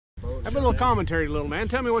Have a little commentary, little man.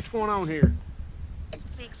 Tell me what's going on here. It's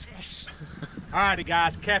big fish. Alrighty,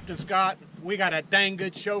 guys. Captain Scott, we got a dang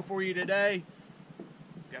good show for you today.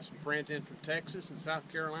 Got some friends in from Texas and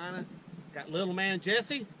South Carolina. Got little man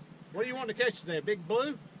Jesse. What do you want to catch today? A big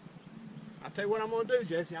blue? I'll tell you what I'm going to do,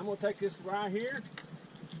 Jesse. I'm going to take this right here,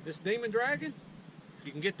 this demon dragon.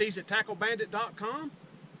 You can get these at tanglebandit.com.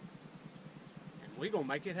 And we're going to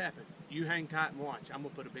make it happen. You hang tight and watch. I'm going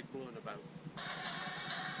to put a big blue in the boat.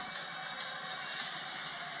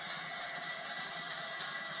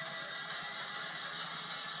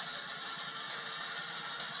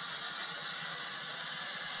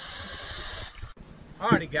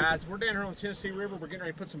 Alrighty guys, we're down here on the Tennessee River. We're getting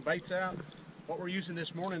ready to put some baits out. What we're using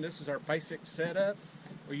this morning, this is our basic setup.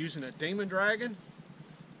 We're using a demon dragon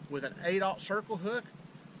with an 8/0 circle hook.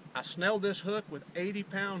 I snelled this hook with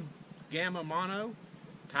 80-pound gamma mono,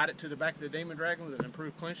 tied it to the back of the demon dragon with an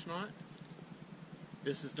improved clinch knot.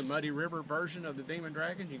 This is the Muddy River version of the demon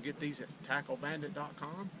dragon. You can get these at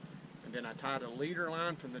tanglebandit.com. And then I tied a leader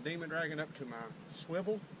line from the demon dragon up to my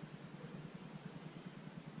swivel.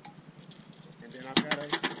 And then I've got a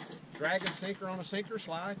dragon sinker on a sinker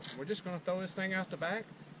slide. We're just going to throw this thing out the back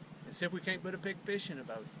and see if we can't put a big fish in a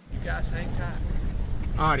boat. You guys hang tight.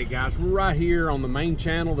 Alrighty guys, we're right here on the main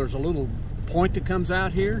channel. There's a little point that comes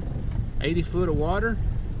out here, 80 foot of water.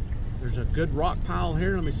 There's a good rock pile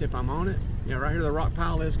here. Let me see if I'm on it. Yeah, right here the rock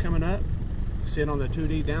pile is coming up. See it on the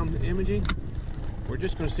 2D down imaging. We're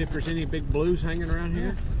just going to see if there's any big blues hanging around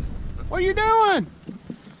here. What are you doing?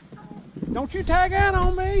 Don't you tag out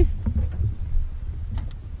on me.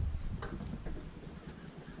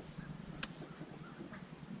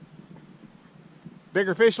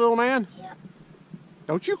 Bigger fish, little man? Yep.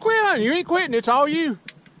 Don't you quit on it. You ain't quitting. It's all you.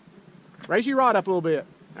 Raise your rod up a little bit.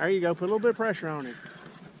 There you go. Put a little bit of pressure on it.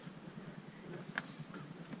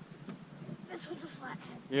 This one's a flathead.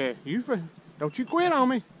 Yeah, don't you quit on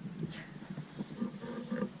me.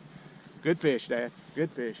 Good fish, Dad.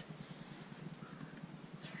 Good fish.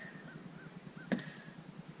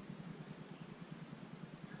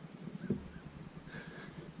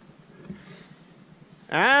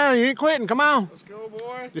 Ah, you ain't quitting. Come on. Let's go,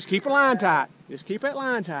 boy. Just keep a line tight. Just keep that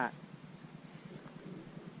line tight.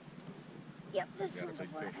 Yep, this Got a one's a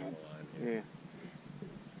big fish on flathead. the line.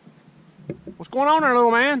 Yeah. What's going on there,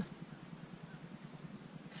 little man? It's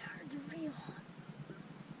hard to reel.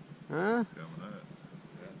 Huh? Coming up.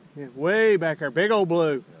 Yeah, way back there. Big old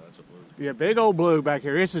blue. Yeah, that's a blue. Yeah, big old blue back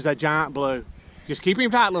here. This is a giant blue. Just keep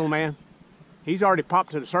him tight, little man. He's already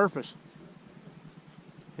popped to the surface.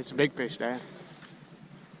 It's a big fish, Dad.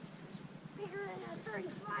 Bigger than a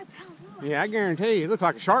 35-pound hook. Yeah, I guarantee you. It looks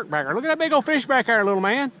like a shark back there. Look at that big old fish back there, little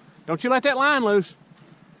man. Don't you let that line loose.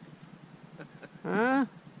 Huh?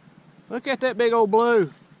 Look at that big old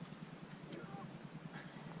blue.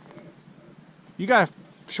 You got a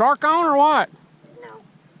shark on or what? No.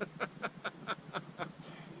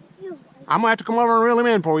 You I'm going to have to come over and reel him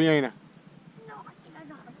in for you, ain't I? No, I think I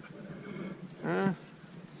got him.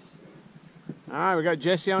 All right, we got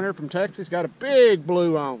Jesse on here from Texas. Got a big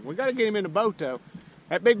blue on. We got to get him in the boat, though.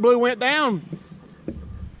 That big blue went down.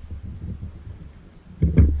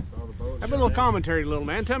 Have a little commentary, little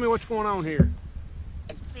man. Tell me what's going on here.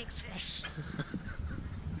 It's big fish.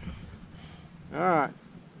 All right.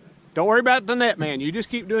 Don't worry about the net, man. You just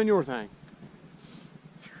keep doing your thing.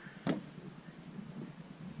 Yeah,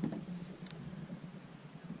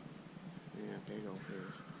 big old fish.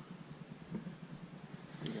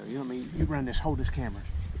 There you go. You know what I mean? You run this, hold this camera.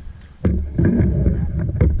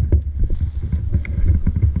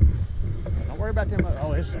 Don't worry about them.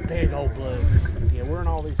 Oh, this is a big old blue. Yeah, we're in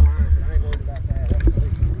all these lines, but I ain't worried about that. That's a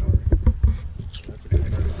big blue. That's a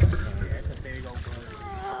big one. Yeah, that's a big old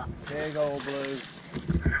blue. Big old blue.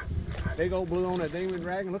 Big old blue on that demon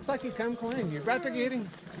dragon. Looks like he come clean. You're about to get him.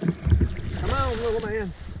 Come on, little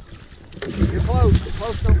man. You're close. You're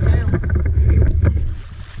close, don't count.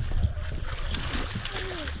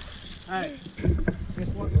 Hey, guess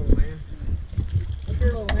what, little man? Look here,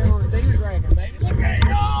 little man, on a demon dragon, baby. Look at it.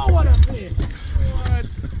 Oh, what a fish. What?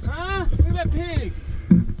 Huh? Look at that pig.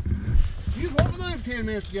 You was wanting to move 10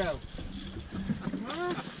 minutes ago.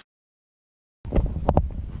 Huh?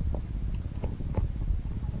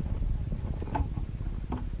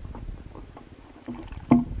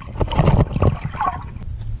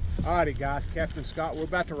 Alrighty guys, Captain Scott, we're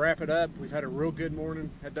about to wrap it up. We've had a real good morning.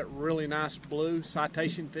 Had that really nice blue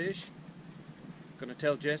citation fish. Gonna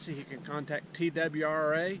tell Jesse he can contact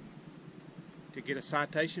TWRA to get a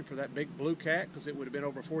citation for that big blue cat because it would have been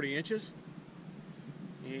over 40 inches.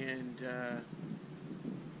 And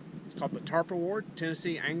it's called the TARP Award,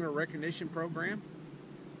 Tennessee Angler Recognition Program.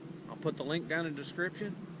 I'll put the link down in the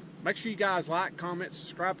description. Make sure you guys like, comment,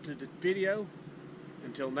 subscribe to the video.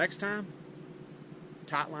 Until next time,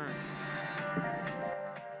 tight line.